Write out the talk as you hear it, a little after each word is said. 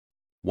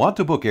Want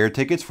to book air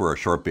tickets for a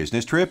short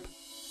business trip?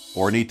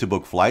 Or need to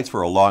book flights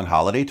for a long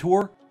holiday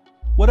tour?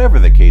 Whatever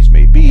the case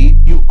may be,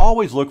 you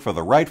always look for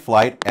the right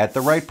flight at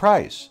the right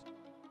price.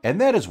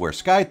 And that is where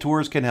Sky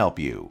Tours can help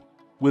you.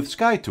 With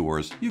Sky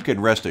Tours, you can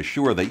rest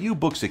assured that you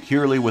book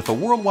securely with a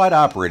worldwide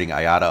operating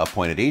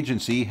IATA-appointed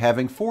agency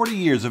having 40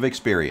 years of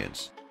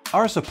experience.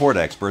 Our support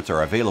experts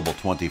are available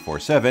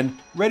 24/7,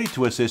 ready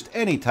to assist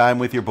anytime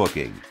with your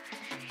booking.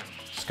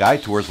 Sky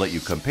Tours let you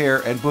compare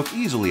and book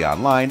easily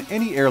online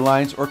any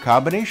airlines or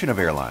combination of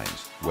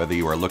airlines, whether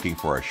you are looking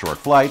for a short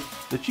flight,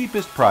 the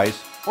cheapest price,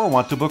 or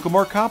want to book a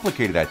more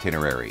complicated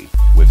itinerary.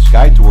 With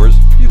Sky Tours,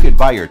 you can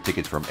buy your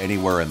tickets from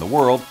anywhere in the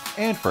world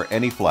and for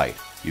any flight.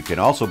 You can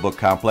also book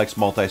complex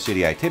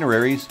multi-city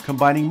itineraries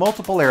combining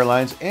multiple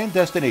airlines and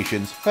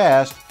destinations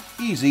fast,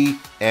 easy,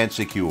 and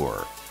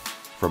secure.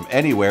 From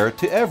anywhere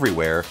to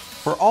everywhere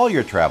for all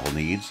your travel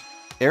needs,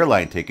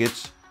 airline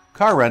tickets,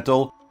 car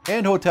rental,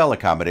 and hotel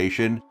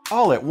accommodation,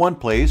 all at one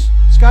place,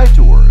 Sky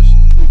Tours.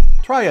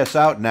 Try us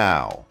out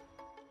now.